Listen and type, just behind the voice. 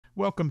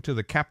welcome to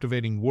the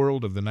captivating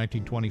world of the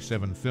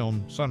 1927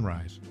 film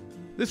Sunrise.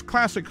 This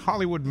classic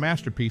Hollywood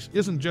masterpiece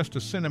isn't just a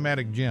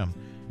cinematic gem,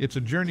 it's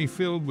a journey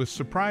filled with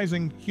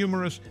surprising,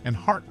 humorous, and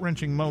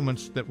heart-wrenching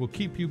moments that will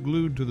keep you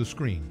glued to the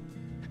screen.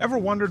 Ever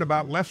wondered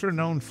about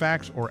lesser-known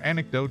facts or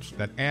anecdotes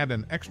that add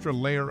an extra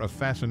layer of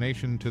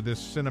fascination to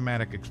this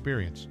cinematic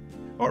experience?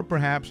 Or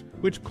perhaps,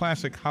 which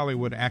classic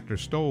Hollywood actor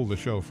stole the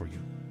show for you?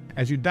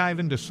 As you dive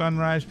into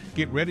Sunrise,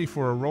 get ready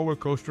for a roller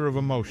coaster of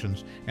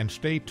emotions and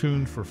stay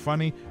tuned for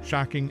funny,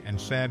 shocking, and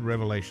sad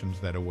revelations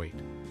that await.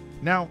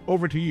 Now,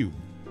 over to you.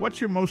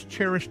 What's your most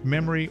cherished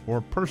memory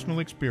or personal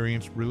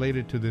experience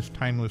related to this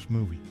timeless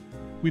movie?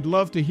 We'd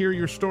love to hear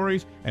your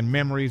stories and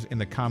memories in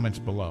the comments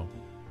below.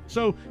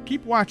 So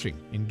keep watching,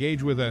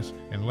 engage with us,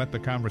 and let the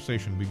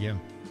conversation begin.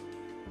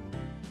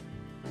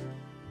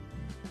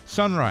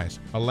 Sunrise,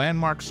 a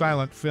landmark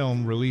silent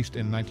film released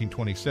in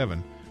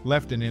 1927,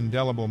 left an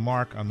indelible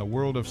mark on the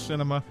world of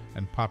cinema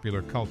and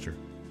popular culture.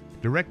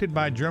 Directed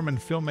by German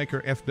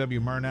filmmaker F.W.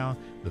 Murnau,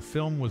 the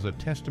film was a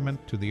testament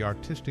to the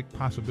artistic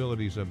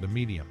possibilities of the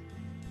medium.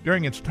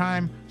 During its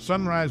time,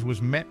 Sunrise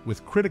was met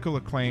with critical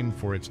acclaim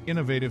for its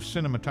innovative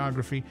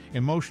cinematography,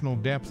 emotional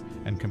depth,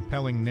 and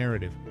compelling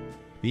narrative.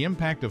 The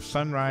impact of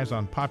Sunrise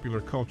on popular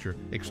culture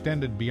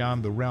extended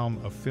beyond the realm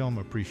of film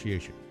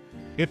appreciation.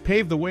 It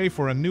paved the way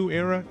for a new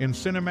era in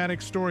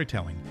cinematic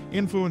storytelling,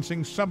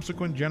 influencing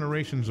subsequent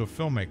generations of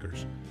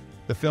filmmakers.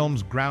 The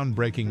film's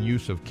groundbreaking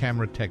use of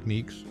camera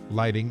techniques,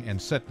 lighting,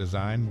 and set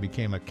design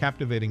became a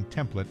captivating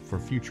template for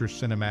future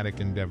cinematic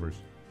endeavors.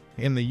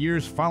 In the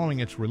years following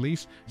its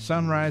release,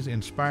 Sunrise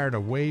inspired a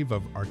wave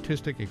of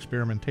artistic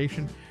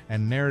experimentation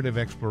and narrative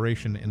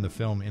exploration in the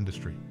film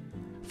industry.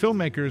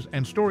 Filmmakers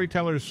and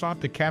storytellers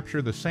sought to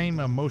capture the same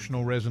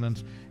emotional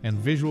resonance and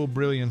visual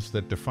brilliance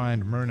that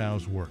defined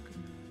Murnau's work.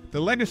 The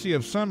legacy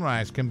of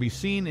Sunrise can be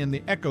seen in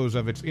the echoes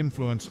of its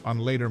influence on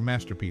later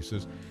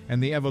masterpieces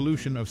and the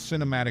evolution of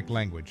cinematic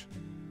language.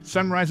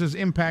 Sunrise's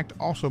impact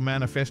also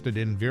manifested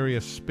in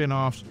various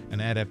spin-offs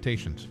and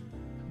adaptations.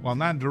 While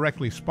not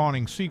directly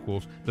spawning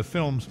sequels, the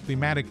film's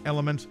thematic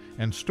elements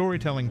and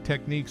storytelling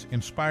techniques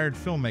inspired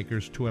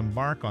filmmakers to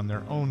embark on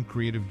their own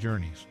creative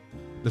journeys.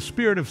 The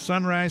spirit of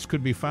Sunrise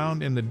could be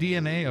found in the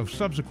DNA of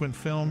subsequent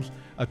films,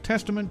 a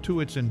testament to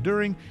its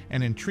enduring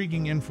and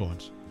intriguing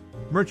influence.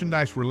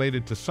 Merchandise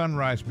related to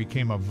Sunrise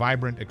became a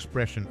vibrant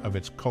expression of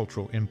its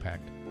cultural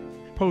impact.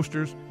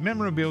 Posters,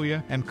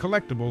 memorabilia, and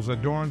collectibles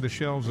adorned the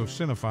shelves of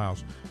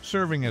cinephiles,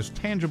 serving as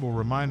tangible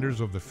reminders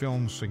of the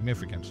film's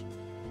significance.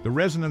 The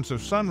resonance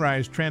of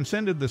Sunrise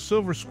transcended the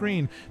silver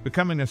screen,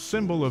 becoming a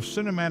symbol of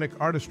cinematic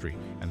artistry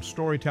and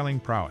storytelling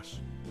prowess.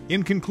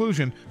 In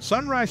conclusion,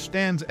 Sunrise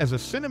stands as a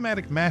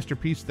cinematic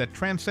masterpiece that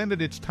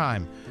transcended its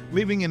time,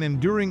 leaving an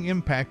enduring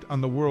impact on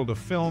the world of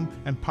film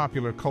and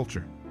popular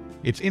culture.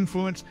 Its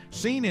influence,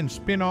 seen in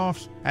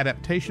spin-offs,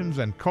 adaptations,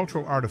 and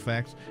cultural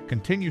artifacts,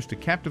 continues to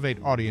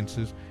captivate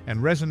audiences and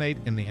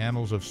resonate in the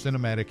annals of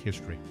cinematic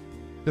history.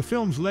 The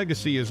film's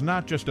legacy is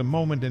not just a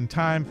moment in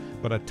time,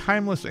 but a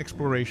timeless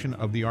exploration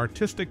of the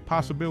artistic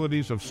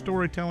possibilities of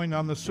storytelling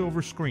on the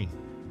silver screen.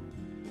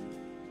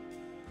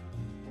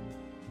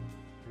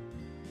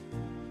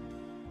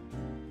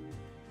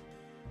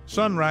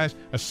 Sunrise,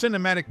 a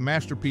cinematic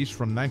masterpiece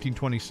from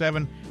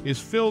 1927, is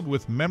filled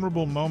with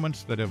memorable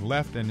moments that have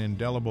left an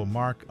indelible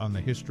mark on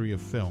the history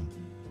of film.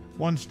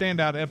 One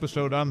standout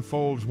episode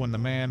unfolds when the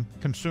man,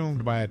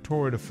 consumed by a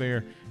torrid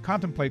affair,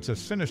 contemplates a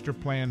sinister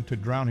plan to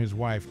drown his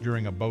wife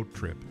during a boat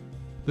trip.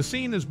 The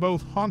scene is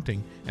both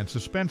haunting and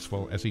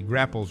suspenseful as he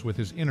grapples with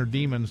his inner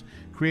demons,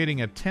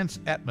 creating a tense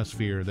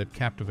atmosphere that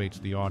captivates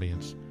the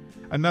audience.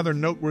 Another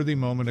noteworthy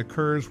moment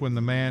occurs when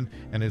the man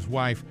and his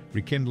wife,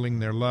 rekindling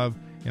their love,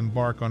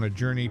 embark on a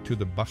journey to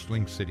the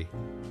bustling city.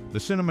 The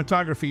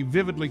cinematography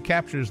vividly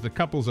captures the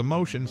couple's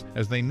emotions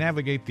as they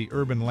navigate the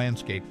urban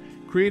landscape,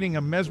 creating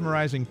a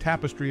mesmerizing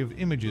tapestry of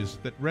images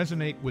that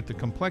resonate with the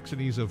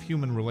complexities of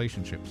human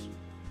relationships.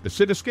 The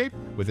cityscape,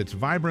 with its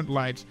vibrant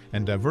lights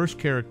and diverse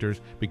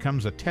characters,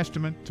 becomes a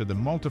testament to the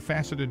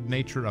multifaceted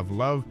nature of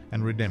love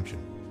and redemption.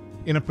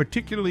 In a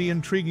particularly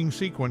intriguing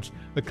sequence,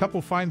 the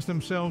couple finds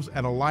themselves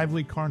at a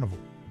lively carnival.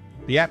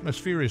 The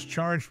atmosphere is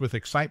charged with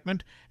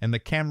excitement, and the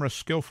camera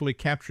skillfully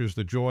captures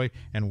the joy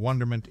and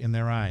wonderment in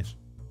their eyes.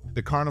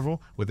 The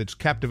carnival, with its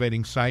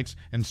captivating sights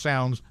and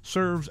sounds,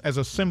 serves as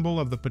a symbol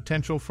of the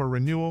potential for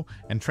renewal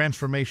and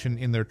transformation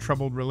in their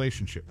troubled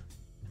relationship.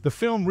 The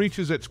film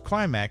reaches its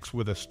climax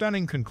with a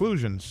stunning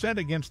conclusion set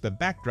against the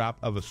backdrop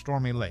of a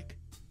stormy lake.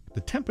 The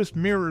tempest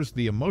mirrors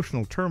the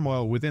emotional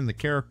turmoil within the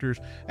characters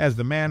as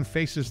the man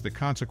faces the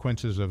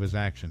consequences of his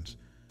actions.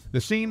 The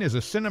scene is a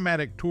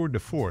cinematic tour de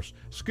force,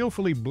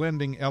 skillfully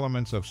blending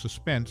elements of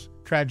suspense,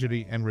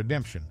 tragedy, and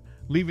redemption,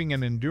 leaving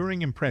an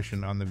enduring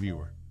impression on the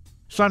viewer.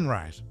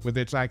 Sunrise, with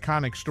its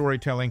iconic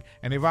storytelling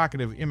and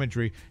evocative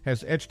imagery,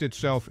 has etched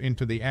itself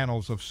into the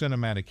annals of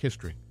cinematic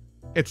history.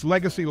 Its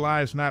legacy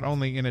lies not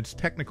only in its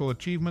technical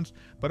achievements,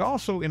 but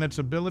also in its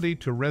ability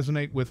to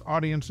resonate with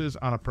audiences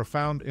on a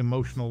profound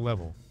emotional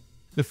level.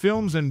 The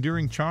film's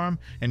enduring charm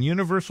and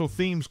universal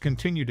themes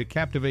continue to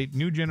captivate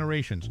new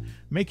generations,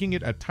 making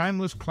it a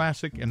timeless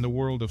classic in the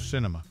world of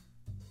cinema.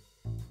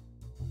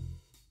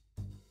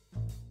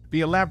 The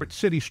elaborate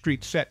city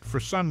street set for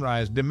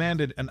Sunrise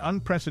demanded an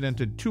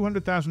unprecedented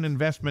 $200,000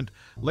 investment,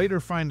 later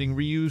finding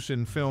reuse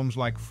in films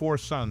like Four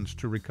Sons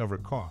to recover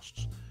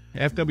costs.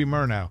 F.W.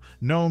 Murnau,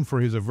 known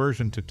for his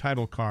aversion to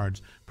title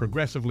cards,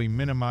 progressively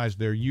minimized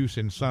their use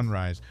in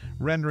Sunrise,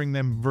 rendering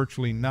them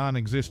virtually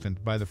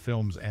non-existent by the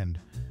film's end.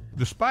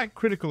 Despite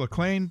critical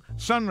acclaim,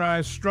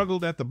 Sunrise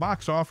struggled at the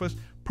box office,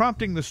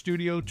 prompting the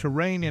studio to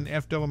rein in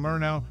F.W.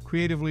 Murnau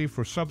creatively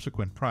for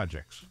subsequent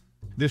projects.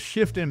 This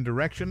shift in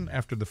direction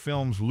after the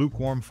film's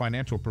lukewarm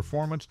financial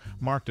performance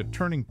marked a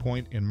turning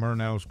point in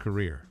Murnau's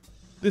career.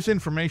 This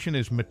information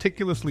is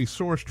meticulously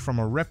sourced from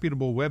a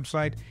reputable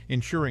website,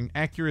 ensuring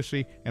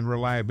accuracy and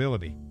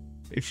reliability.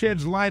 It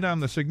sheds light on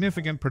the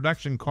significant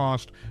production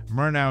cost,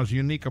 Murnau's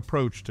unique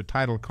approach to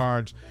title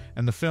cards,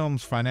 and the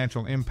film's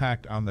financial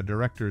impact on the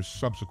director's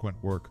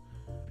subsequent work.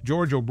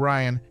 George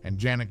O'Brien and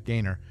Janet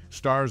Gaynor,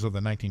 stars of the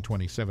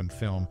 1927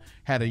 film,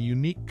 had a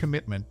unique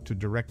commitment to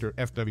director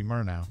F.W.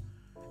 Murnau.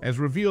 As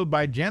revealed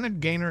by Janet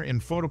Gaynor in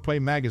Photoplay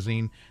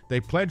magazine,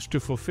 they pledged to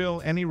fulfill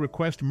any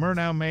request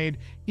Murnau made,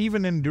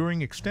 even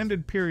enduring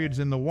extended periods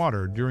in the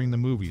water during the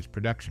movie's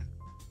production.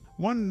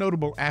 One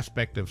notable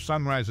aspect of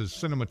Sunrise's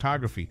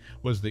cinematography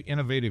was the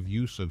innovative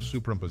use of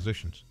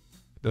superimpositions.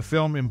 The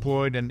film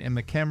employed an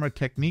in-the-camera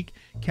technique,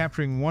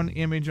 capturing one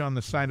image on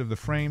the side of the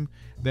frame,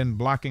 then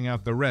blocking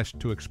out the rest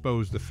to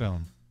expose the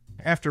film.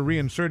 After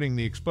reinserting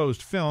the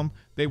exposed film,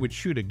 they would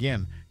shoot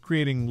again,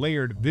 creating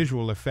layered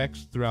visual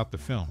effects throughout the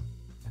film.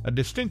 A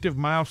distinctive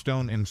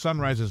milestone in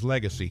Sunrise's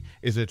legacy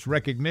is its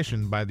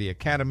recognition by the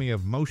Academy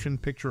of Motion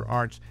Picture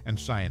Arts and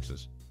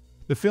Sciences.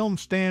 The film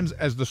stands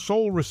as the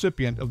sole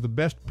recipient of the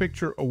Best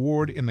Picture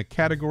Award in the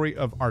category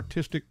of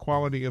Artistic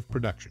Quality of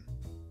Production.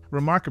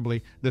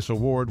 Remarkably, this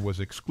award was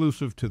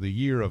exclusive to the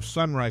year of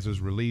Sunrise's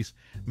release,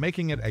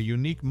 making it a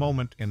unique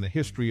moment in the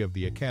history of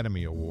the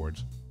Academy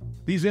Awards.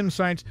 These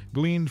insights,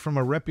 gleaned from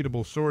a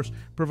reputable source,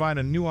 provide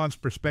a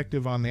nuanced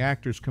perspective on the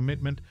actor's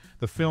commitment,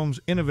 the film's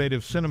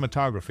innovative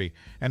cinematography,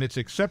 and its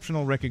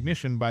exceptional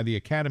recognition by the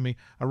Academy,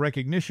 a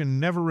recognition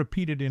never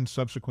repeated in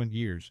subsequent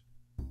years.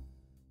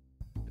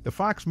 The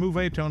Fox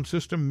Movietone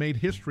system made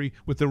history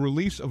with the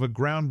release of a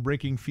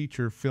groundbreaking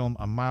feature film,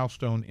 a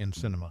milestone in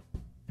cinema.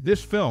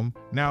 This film,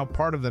 now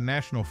part of the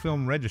National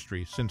Film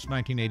Registry since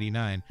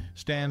 1989,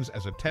 stands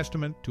as a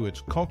testament to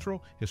its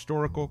cultural,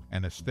 historical,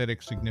 and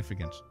aesthetic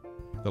significance.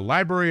 The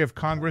Library of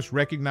Congress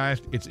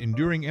recognized its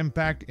enduring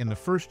impact in the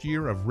first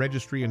year of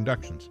registry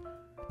inductions.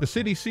 The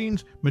city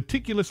scenes,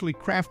 meticulously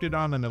crafted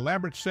on an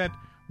elaborate set,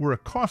 were a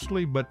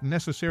costly but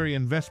necessary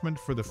investment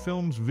for the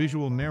film's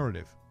visual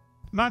narrative.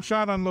 Not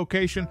shot on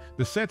location,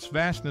 the set's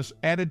vastness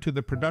added to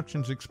the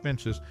production's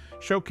expenses,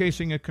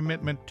 showcasing a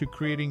commitment to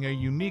creating a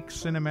unique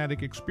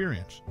cinematic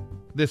experience.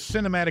 This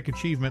cinematic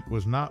achievement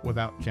was not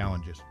without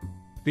challenges.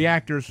 The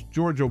actors,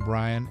 George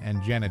O'Brien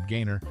and Janet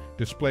Gaynor,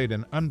 displayed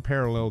an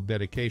unparalleled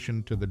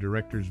dedication to the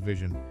director's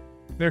vision.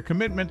 Their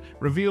commitment,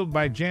 revealed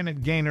by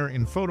Janet Gaynor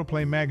in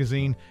Photoplay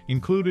magazine,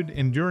 included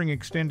enduring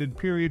extended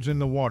periods in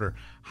the water,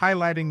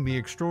 highlighting the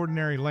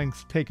extraordinary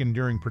lengths taken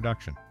during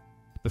production.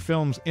 The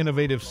film's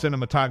innovative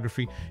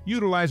cinematography,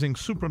 utilizing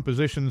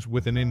superimpositions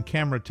with an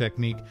in-camera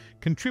technique,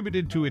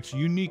 contributed to its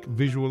unique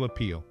visual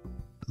appeal.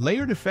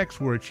 Layered effects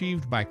were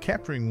achieved by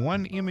capturing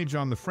one image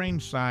on the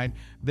frame's side,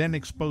 then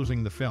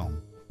exposing the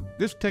film.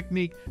 This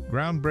technique,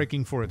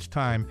 groundbreaking for its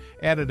time,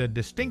 added a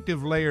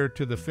distinctive layer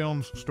to the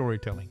film's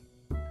storytelling.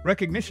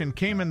 Recognition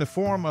came in the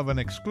form of an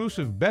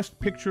exclusive Best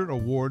Picture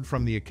Award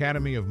from the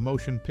Academy of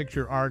Motion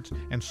Picture Arts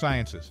and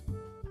Sciences.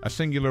 A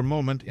singular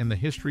moment in the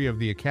history of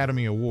the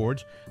Academy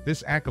Awards,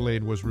 this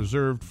accolade was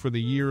reserved for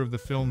the year of the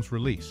film's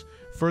release,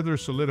 further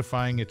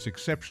solidifying its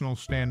exceptional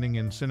standing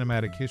in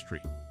cinematic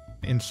history.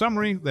 In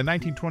summary, the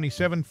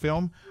 1927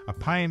 film, a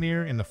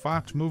pioneer in the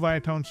Fox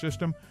Movietone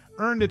system,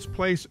 earned its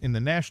place in the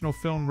National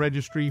Film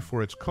Registry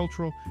for its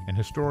cultural and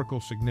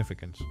historical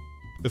significance.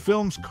 The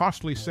film's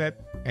costly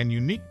set and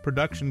unique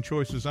production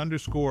choices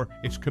underscore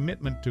its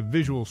commitment to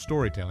visual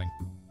storytelling.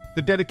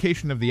 The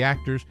dedication of the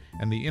actors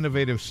and the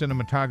innovative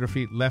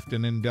cinematography left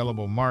an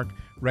indelible mark,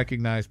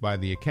 recognized by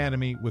the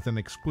Academy with an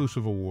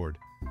exclusive award.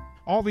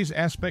 All these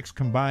aspects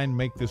combined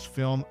make this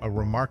film a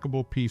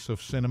remarkable piece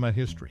of cinema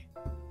history.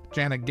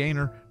 Janet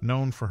Gaynor,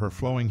 known for her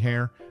flowing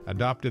hair,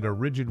 adopted a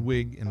rigid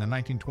wig in the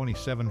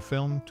 1927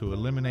 film to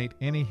eliminate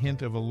any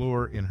hint of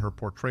allure in her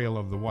portrayal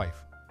of the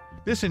wife.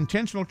 This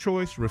intentional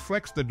choice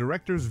reflects the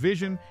director's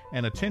vision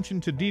and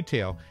attention to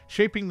detail,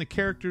 shaping the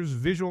character's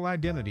visual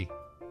identity.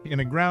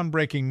 In a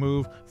groundbreaking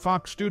move,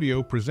 Fox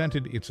Studio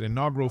presented its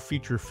inaugural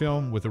feature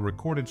film with a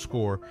recorded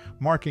score,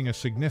 marking a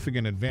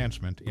significant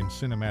advancement in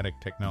cinematic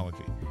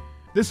technology.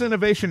 This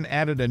innovation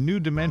added a new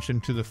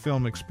dimension to the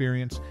film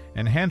experience,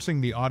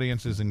 enhancing the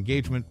audience's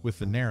engagement with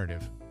the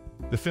narrative.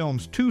 The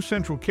film's two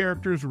central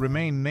characters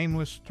remain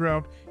nameless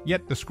throughout,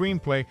 yet the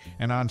screenplay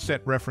and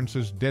on-set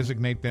references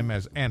designate them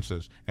as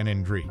Ansas and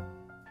Indri.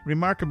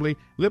 Remarkably,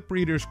 lip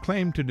readers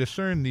claim to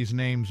discern these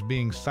names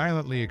being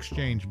silently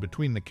exchanged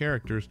between the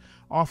characters,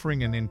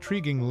 offering an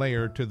intriguing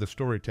layer to the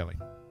storytelling.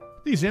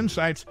 These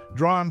insights,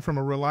 drawn from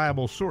a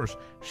reliable source,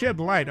 shed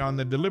light on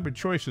the deliberate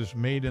choices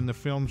made in the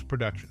film's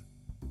production.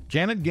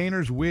 Janet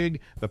Gaynor's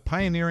wig, the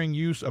pioneering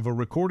use of a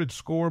recorded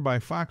score by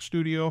Fox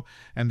Studio,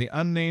 and the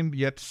unnamed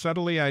yet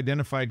subtly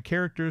identified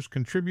characters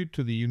contribute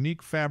to the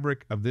unique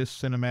fabric of this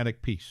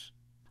cinematic piece.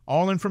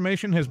 All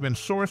information has been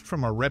sourced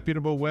from a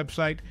reputable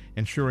website,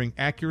 ensuring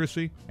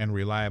accuracy and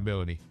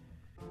reliability.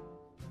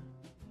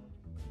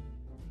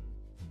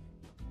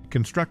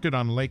 Constructed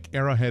on Lake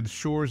Arrowhead's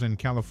shores in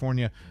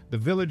California, the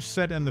village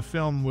set in the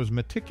film was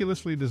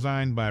meticulously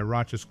designed by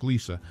Rochus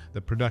Glisa,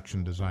 the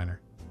production designer.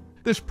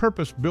 This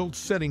purpose-built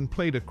setting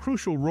played a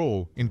crucial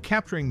role in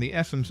capturing the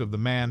essence of the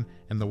man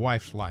and the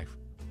wife's life.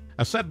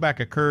 A setback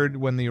occurred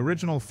when the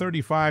original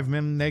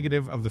 35mm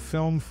negative of the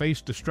film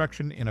faced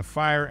destruction in a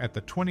fire at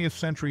the 20th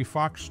Century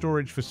Fox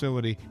storage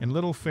facility in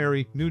Little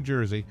Ferry, New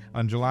Jersey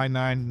on July 9,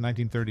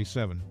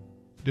 1937.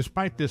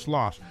 Despite this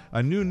loss,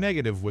 a new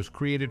negative was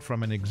created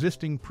from an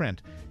existing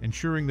print,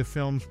 ensuring the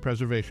film's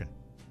preservation.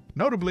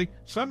 Notably,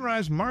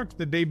 Sunrise marked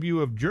the debut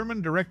of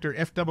German director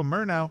F.W.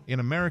 Murnau in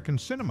American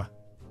cinema.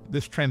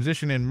 This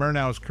transition in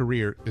Murnau's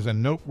career is a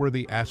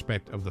noteworthy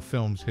aspect of the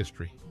film's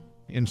history.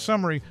 In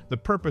summary, the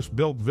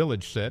purpose-built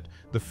village set,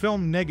 the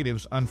film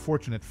negative's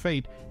unfortunate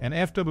fate, and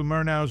F.W.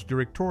 Murnau's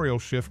directorial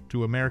shift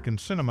to American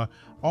cinema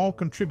all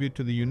contribute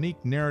to the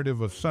unique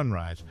narrative of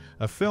Sunrise,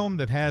 a film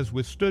that has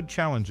withstood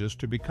challenges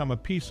to become a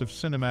piece of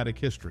cinematic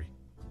history.